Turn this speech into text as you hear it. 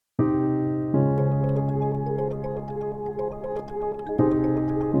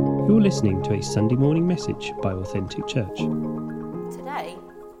You're listening to a Sunday morning message by Authentic Church. Today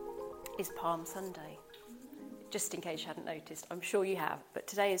is Palm Sunday. Just in case you hadn't noticed, I'm sure you have, but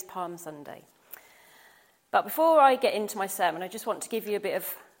today is Palm Sunday. But before I get into my sermon, I just want to give you a bit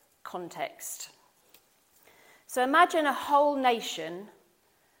of context. So imagine a whole nation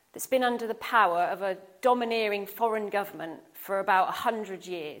that's been under the power of a domineering foreign government for about 100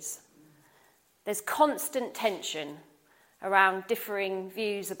 years. There's constant tension around differing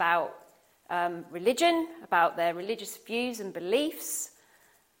views about religion, about their religious views and beliefs,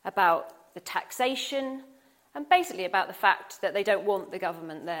 about the taxation, and basically about the fact that they don't want the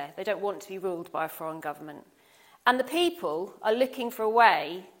government there. They don't want to be ruled by a foreign government. And the people are looking for a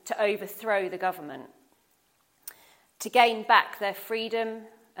way to overthrow the government, to gain back their freedom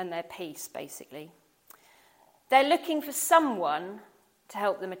and their peace, basically. They're looking for someone to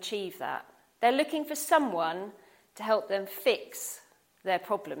help them achieve that. They're looking for someone to help them fix their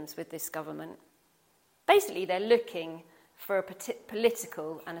problems with this government. Basically, they're looking for a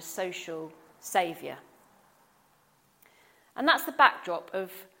political and a social saviour. And that's the backdrop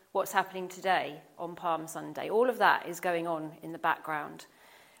of what's happening today on Palm Sunday. All of that is going on in the background.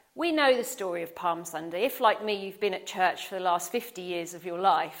 We know the story of Palm Sunday. If, like me, you've been at church for the last 50 years of your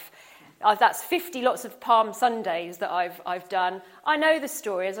life, that's 50 lots of Palm Sundays that I've done. I know the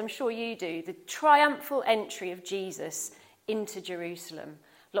story, as I'm sure you do, the triumphal entry of Jesus into Jerusalem.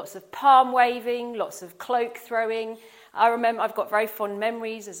 Lots of palm waving, lots of cloak throwing. I remember I've got very fond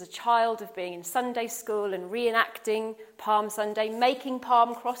memories as a child of being in Sunday school and reenacting Palm Sunday, making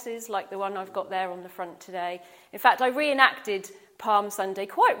palm crosses like the one I've got there on the front today. In fact, I reenacted Palm Sunday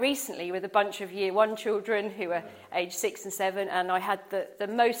quite recently with a bunch of Year 1 children who were aged 6 and 7, and I had the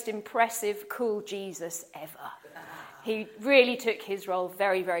most impressive, cool Jesus ever. He really took his role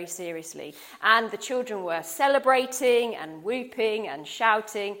very, very seriously. And the children were celebrating and whooping and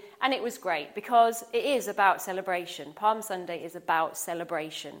shouting, and it was great because it is about celebration. Palm Sunday is about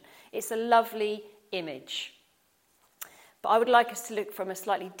celebration. It's a lovely image. But I would like us to look from a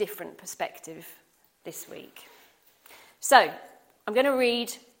slightly different perspective this week. So, I'm going to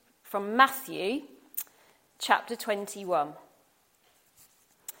read from Matthew chapter 21.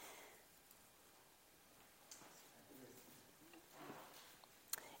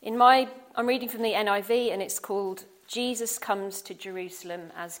 I'm reading from the NIV, and it's called Jesus Comes to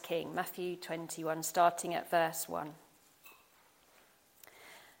Jerusalem as King, Matthew 21, starting at verse 1.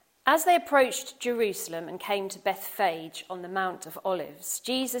 As they approached Jerusalem and came to Bethphage on the Mount of Olives,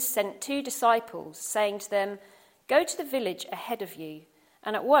 Jesus sent 2 disciples, saying to them, "Go to the village ahead of you,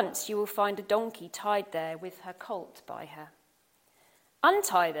 and at once you will find a donkey tied there with her colt by her.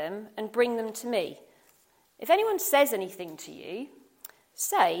 Untie them and bring them to me. If anyone says anything to you,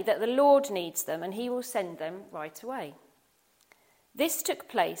 say that the Lord needs them, and he will send them right away." This took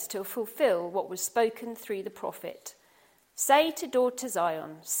place to fulfill what was spoken through the prophet. "Say to daughter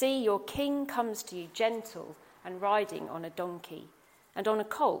Zion, see, your king comes to you gentle and riding on a donkey, and on a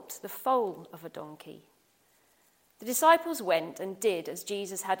colt, the foal of a donkey." The disciples went and did as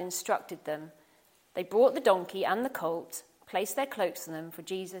Jesus had instructed them. They brought the donkey and the colt, placed their cloaks on them for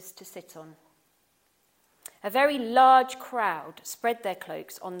Jesus to sit on. A very large crowd spread their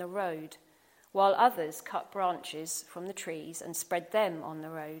cloaks on the road, while others cut branches from the trees and spread them on the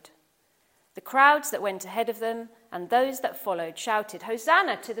road. The crowds that went ahead of them and those that followed shouted,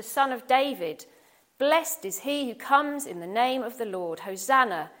 "Hosanna to the Son of David! Blessed is he who comes in the name of the Lord!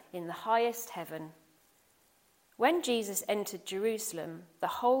 Hosanna in the highest heaven!" When Jesus entered Jerusalem, the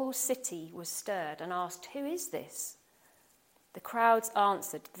whole city was stirred and asked, "Who is this?" The crowds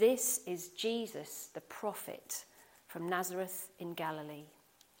answered, "This is Jesus, the prophet from Nazareth in Galilee."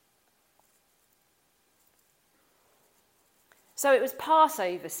 So it was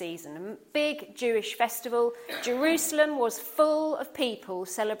Passover season, a big Jewish festival. Jerusalem was full of people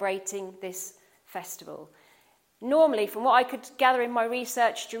celebrating this festival. Normally, from what I could gather in my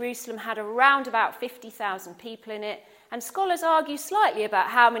research, Jerusalem had around about 50,000 people in it, and scholars argue slightly about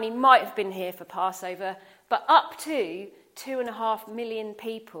how many might have been here for Passover, but up to 2.5 million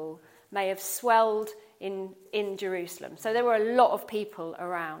people may have swelled in Jerusalem. So there were a lot of people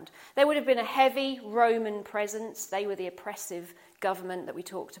around. There would have been a heavy Roman presence. They were the oppressive government that we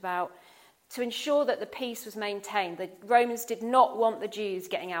talked about. To ensure that the peace was maintained, the Romans did not want the Jews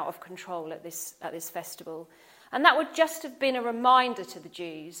getting out of control at this festival. And that would just have been a reminder to the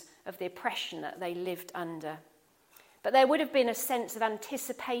Jews of the oppression that they lived under. But there would have been a sense of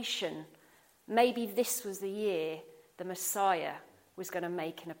anticipation. Maybe this was the year the Messiah was going to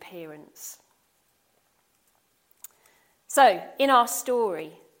make an appearance. So, in our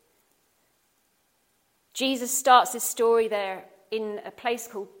story, Jesus starts his story there in a place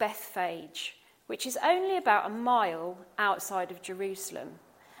called Bethphage, which is only about a mile outside of Jerusalem.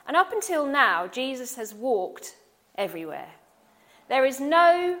 And up until now, Jesus has walked everywhere. There is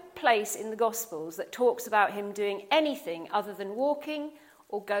no place in the Gospels that talks about him doing anything other than walking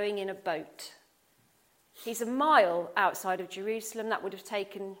or going in a boat. He's a mile outside of Jerusalem. That would have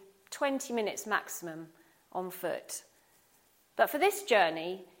taken 20 minutes maximum on foot. But for this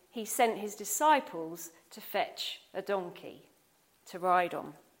journey, he sent his disciples to fetch a donkey to ride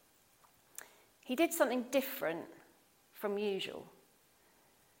on. He did something different from usual.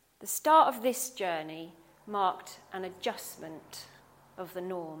 The start of this journey marked an adjustment of the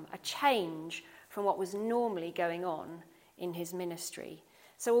norm, a change from what was normally going on in his ministry.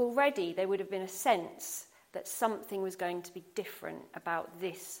 So already there would have been a sense that something was going to be different about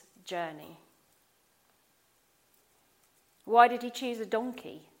this journey. Why did he choose a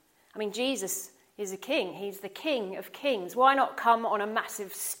donkey? I mean, Jesus is a king. He's the King of Kings. Why not come on a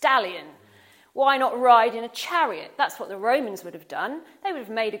massive stallion? Why not ride in a chariot? That's what the Romans would have done. They would have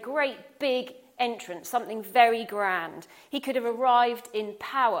made a great big entrance, something very grand. He could have arrived in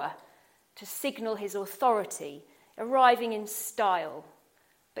power to signal his authority, arriving in style.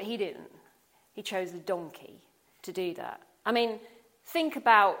 But he didn't. He chose the donkey to do that. I mean, think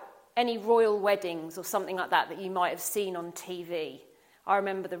about any royal weddings or something like that you might have seen on TV. I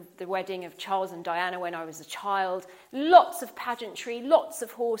remember the wedding of Charles and Diana when I was a child. Lots of pageantry, lots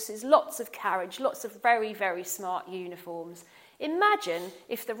of horses, lots of carriage, lots of very, very smart uniforms. Imagine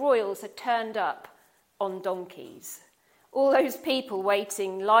if the royals had turned up on donkeys. All those people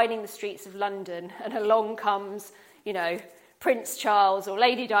waiting, lining the streets of London, and along comes, Prince Charles or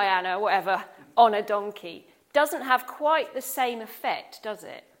Lady Diana, whatever, on a donkey. Doesn't have quite the same effect, does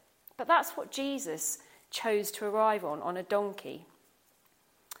it? But that's what Jesus chose to arrive on a donkey.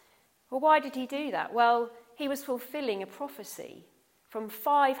 Well, why did he do that? Well, he was fulfilling a prophecy from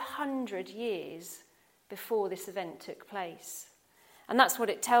 500 years before this event took place. And that's what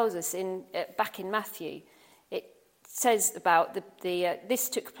it tells us back in Matthew. It says about this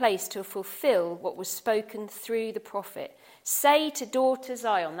took place to fulfill what was spoken through the prophet. Say to daughter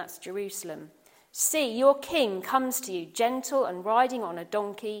Zion, that's Jerusalem, see, your king comes to you, gentle and riding on a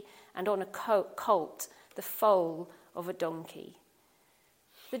donkey and on a colt, the foal of a donkey.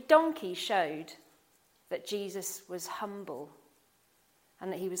 The donkey showed that Jesus was humble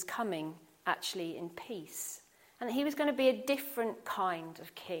and that he was coming actually in peace and that he was going to be a different kind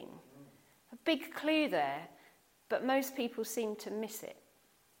of king. A big clue there, but most people seem to miss it.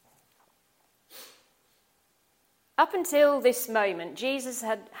 Up until this moment, Jesus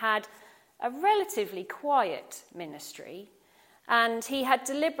had a relatively quiet ministry, and he had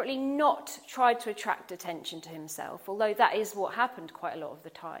deliberately not tried to attract attention to himself, although that is what happened quite a lot of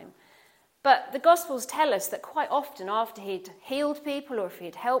the time. But the Gospels tell us that quite often after he'd healed people or if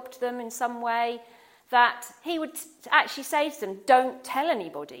he'd helped them in some way, that he would actually say to them, don't tell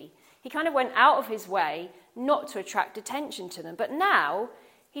anybody. He kind of went out of his way not to attract attention to them. But now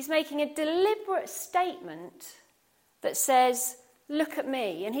he's making a deliberate statement that says, look at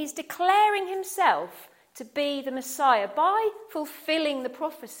me. And he's declaring himself to be the Messiah. By fulfilling the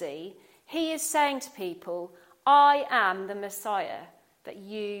prophecy, he is saying to people, I am the Messiah that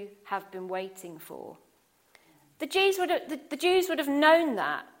you have been waiting for. The Jews would have known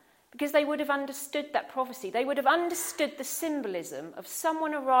that because they would have understood that prophecy. They would have understood the symbolism of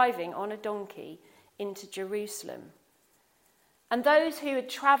someone arriving on a donkey into Jerusalem. And those who had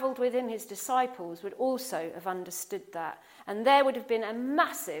travelled with him, his disciples, would also have understood that. And there would have been a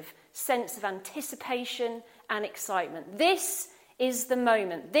massive sense of anticipation and excitement. This is the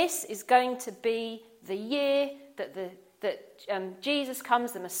moment. This is going to be the year that Jesus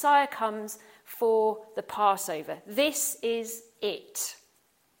comes, the Messiah comes for the Passover. This is it.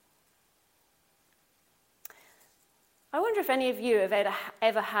 I wonder if any of you have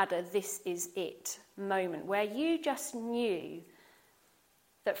ever had a this is it moment where you just knew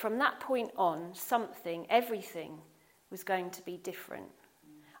that from that point on, everything was going to be different.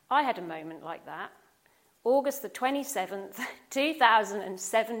 I had a moment like that. August the 27th,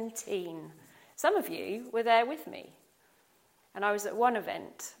 2017. Some of you were there with me. And I was at one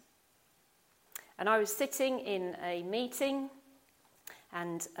event. And I was sitting in a meeting,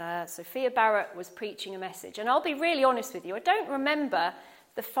 and Sophia Barrett was preaching a message. And I'll be really honest with you, I don't remember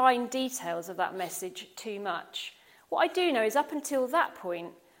the fine details of that message too much. What I do know is up until that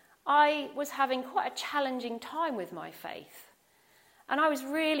point, I was having quite a challenging time with my faith. And I was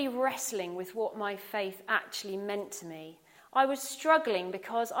really wrestling with what my faith actually meant to me. I was struggling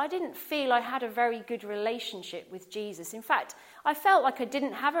because I didn't feel I had a very good relationship with Jesus. In fact, I felt like I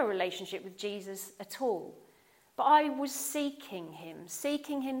didn't have a relationship with Jesus at all. But I was seeking him,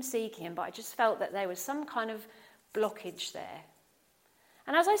 but I just felt that there was some kind of blockage there.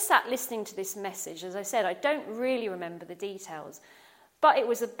 And as I sat listening to this message, as I said, I don't really remember the details, but it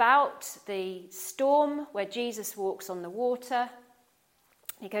was about the storm where Jesus walks on the water.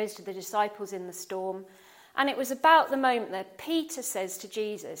 He goes to the disciples in the storm. And it was about the moment that Peter says to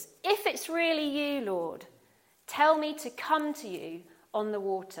Jesus, "If it's really you, Lord, tell me to come to you on the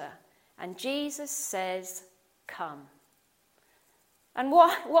water." And Jesus says, "Come." And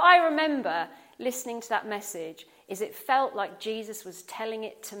what I remember listening to that message is it felt like Jesus was telling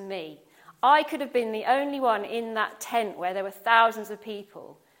it to me. I could have been the only one in that tent where there were thousands of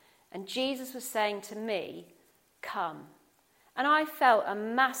people. And Jesus was saying to me, "Come." And I felt a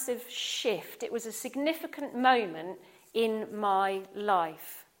massive shift. It was a significant moment in my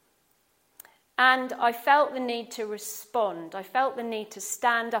life. And I felt the need to respond. I felt the need to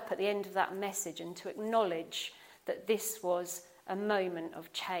stand up at the end of that message and to acknowledge that this was a moment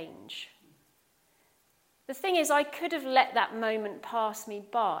of change. The thing is, I could have let that moment pass me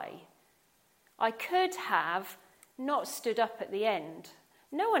by. I could have not stood up at the end.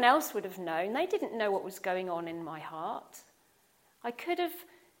 No one else would have known. They didn't know what was going on in my heart. I could have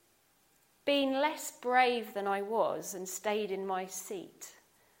been less brave than I was and stayed in my seat.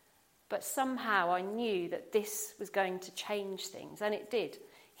 But somehow I knew that this was going to change things, and it did.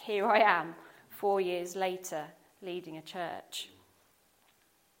 Here I am, 4 years later, leading a church.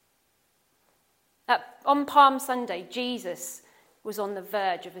 On Palm Sunday, Jesus was on the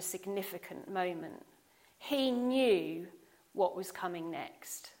verge of a significant moment. He knew what was coming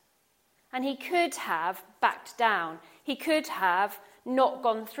next. And he could have backed down. He could have not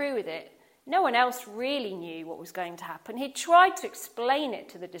gone through with it. No one else really knew what was going to happen. He tried to explain it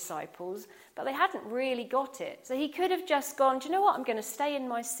to the disciples, but they hadn't really got it. So he could have just gone, "Do you know what? I'm going to stay in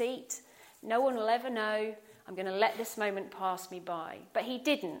my seat. No one will ever know. I'm going to let this moment pass me by." But he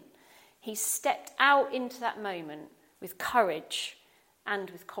didn't. He stepped out into that moment with courage and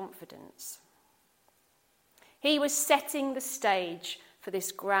with confidence. He was setting the stage for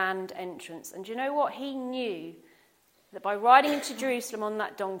this grand entrance. And do you know what? He knew that by riding into Jerusalem on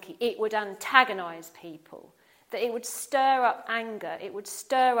that donkey, it would antagonize people, that it would stir up anger, it would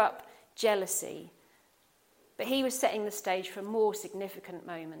stir up jealousy. But he was setting the stage for more significant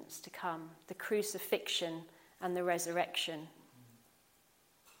moments to come, the crucifixion and the resurrection.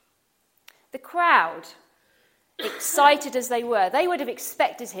 The crowd, excited as they were, they would have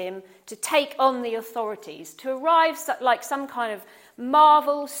expected him to take on the authorities, to arrive like some kind of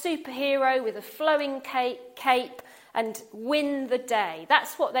Marvel superhero with a flowing cape and win the day.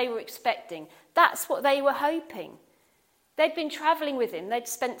 That's what they were expecting. That's what they were hoping. They'd been travelling with him. They'd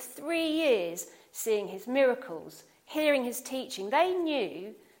spent 3 years seeing his miracles, hearing his teaching. They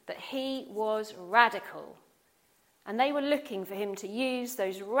knew that he was radical. And they were looking for him to use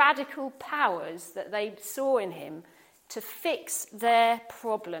those radical powers that they saw in him to fix their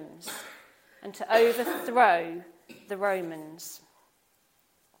problems and to overthrow the Romans.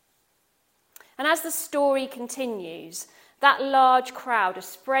 And as the story continues, that large crowd are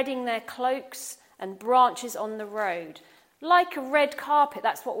spreading their cloaks and branches on the road. Like a red carpet,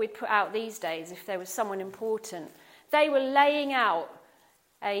 that's what we'd put out these days if there was someone important. They were laying out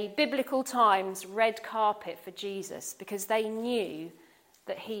a biblical times red carpet for Jesus because they knew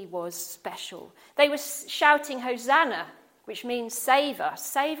that he was special. They were shouting Hosanna, which means save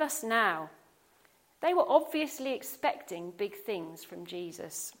us now. They were obviously expecting big things from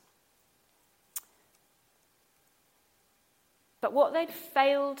Jesus. But what they'd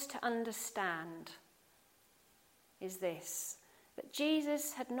failed to understand is this, that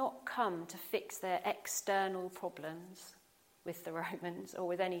Jesus had not come to fix their external problems with the Romans or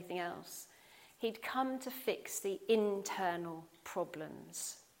with anything else. He'd come to fix the internal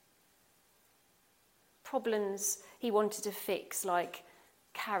problems. Problems he wanted to fix, like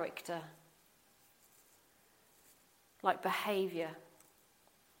character, like behaviour,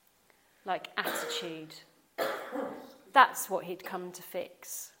 like attitude. That's what he'd come to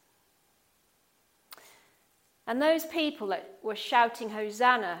fix. And those people that were shouting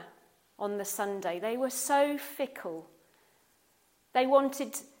Hosanna on the Sunday, they were so fickle. They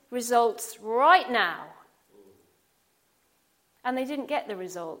wanted results right now. And they didn't get the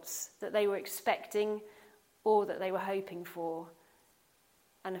results that they were expecting or that they were hoping for.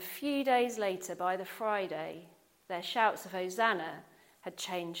 And a few days later, by the Friday, their shouts of Hosanna had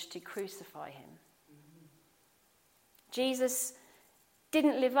changed to crucify him. Jesus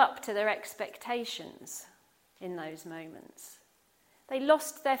didn't live up to their expectations in those moments. They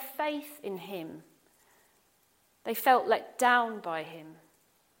lost their faith in him. They felt let down by him.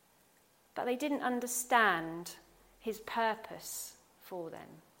 But they didn't understand his purpose for them.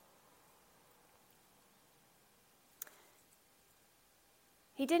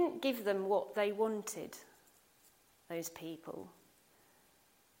 He didn't give them what they wanted, those people,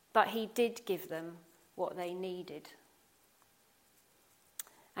 but he did give them what they needed.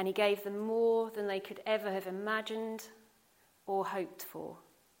 And he gave them more than they could ever have imagined or hoped for.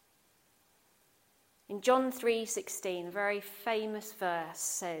 In John 3:16, a very famous verse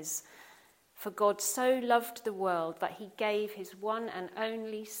says, "For God so loved the world that he gave his one and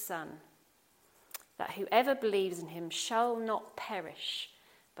only Son, that whoever believes in him shall not perish,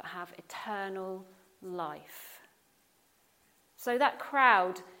 but have eternal life." So that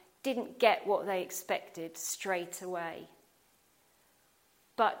crowd didn't get what they expected straight away.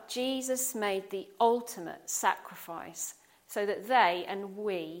 But Jesus made the ultimate sacrifice so that they and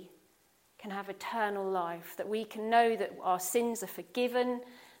we can have eternal life, that we can know that our sins are forgiven,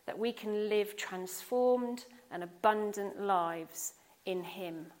 that we can live transformed and abundant lives in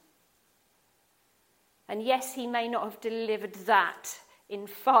him. And yes, he may not have delivered that in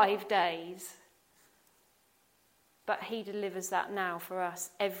 5 days, but he delivers that now for us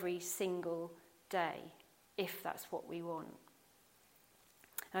every single day, if that's what we want.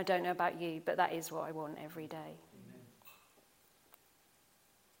 And I don't know about you, but that is what I want every day. Amen.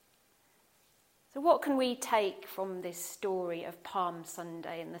 So what can we take from this story of Palm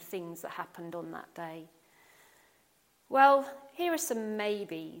Sunday and the things that happened on that day? Well, here are some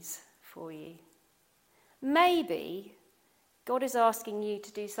maybes for you. Maybe God is asking you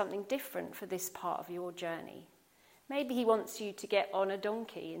to do something different for this part of your journey. Maybe he wants you to get on a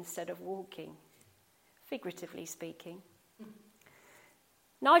donkey instead of walking, figuratively speaking.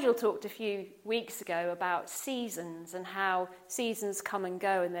 Nigel talked a few weeks ago about seasons and how seasons come and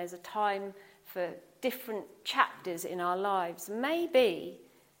go, and there's a time for different chapters in our lives. Maybe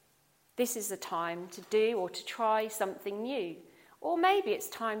this is the time to do or to try something new. Or maybe it's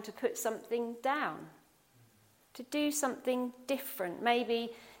time to put something down, to do something different.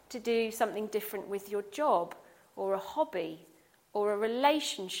 Maybe to do something different with your job or a hobby or a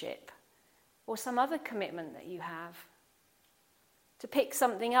relationship or some other commitment that you have. To pick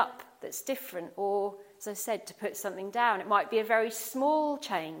something up that's different, or, as I said, to put something down. It might be a very small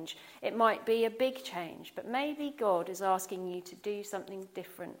change. It might be a big change. But maybe God is asking you to do something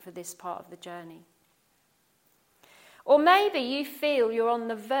different for this part of the journey. Or maybe you feel you're on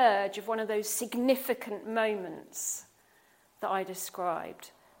the verge of one of those significant moments that I described,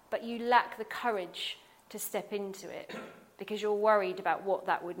 but you lack the courage to step into it because you're worried about what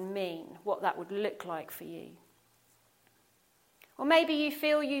that would mean, what that would look like for you. Or maybe you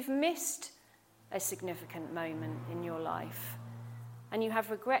feel you've missed a significant moment in your life and you have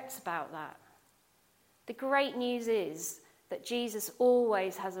regrets about that. The great news is that Jesus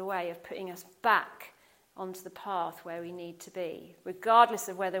always has a way of putting us back onto the path where we need to be, regardless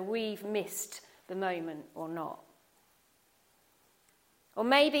of whether we've missed the moment or not. Or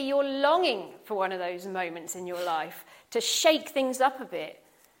maybe you're longing for one of those moments in your life to shake things up a bit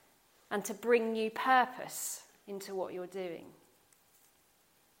and to bring new purpose into what you're doing.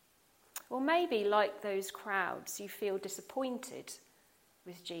 Or maybe, like those crowds, you feel disappointed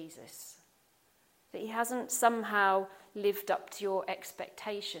with Jesus, that he hasn't somehow lived up to your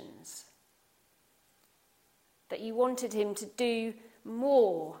expectations, that you wanted him to do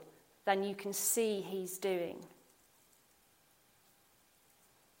more than you can see he's doing.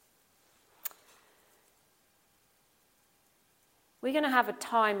 We're going to have a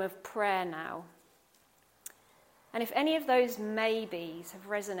time of prayer now. And if any of those maybes have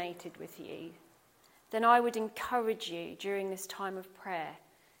resonated with you, then I would encourage you during this time of prayer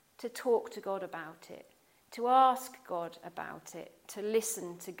to talk to God about it, to ask God about it, to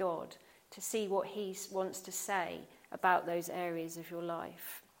listen to God, to see what he wants to say about those areas of your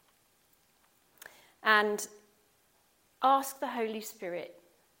life. And ask the Holy Spirit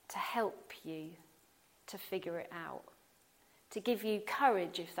to help you to figure it out, to give you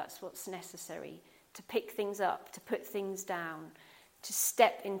courage if that's what's necessary, to pick things up, to put things down, to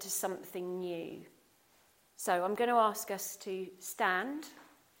step into something new. So I'm going to ask us to stand.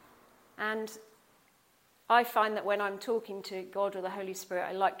 And I find that when I'm talking to God or the Holy Spirit,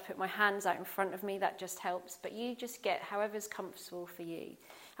 I like to put my hands out in front of me. That just helps. But you just get however's comfortable for you.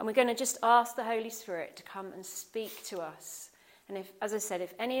 And we're going to just ask the Holy Spirit to come and speak to us. And if, as I said,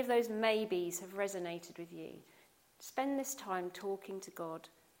 if any of those maybes have resonated with you, spend this time talking to God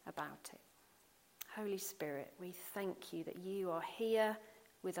about it. Holy Spirit, we thank you that you are here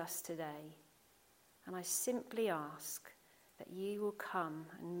with us today. And I simply ask that you will come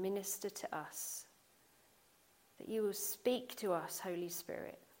and minister to us, that you will speak to us, Holy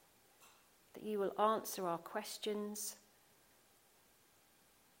Spirit, that you will answer our questions,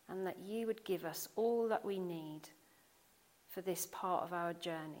 and that you would give us all that we need for this part of our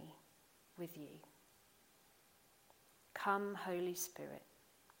journey with you. Come, Holy Spirit.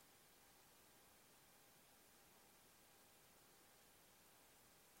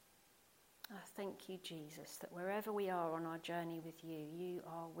 I thank you, Jesus, that wherever we are on our journey with you, you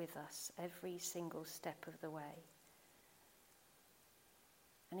are with us every single step of the way.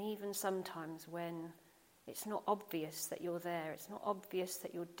 And even sometimes when it's not obvious that you're there, it's not obvious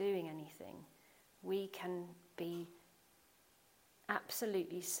that you're doing anything, we can be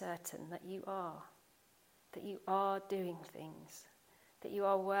absolutely certain that you are doing things, that you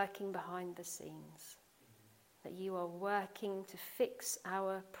are working behind the scenes, that you are working to fix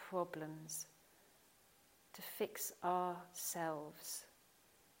our problems, to fix ourselves.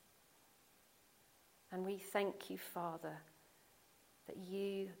 And we thank you, Father, that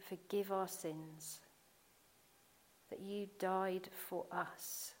you forgive our sins, that you died for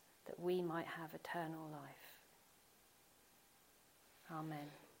us, that we might have eternal life. Amen.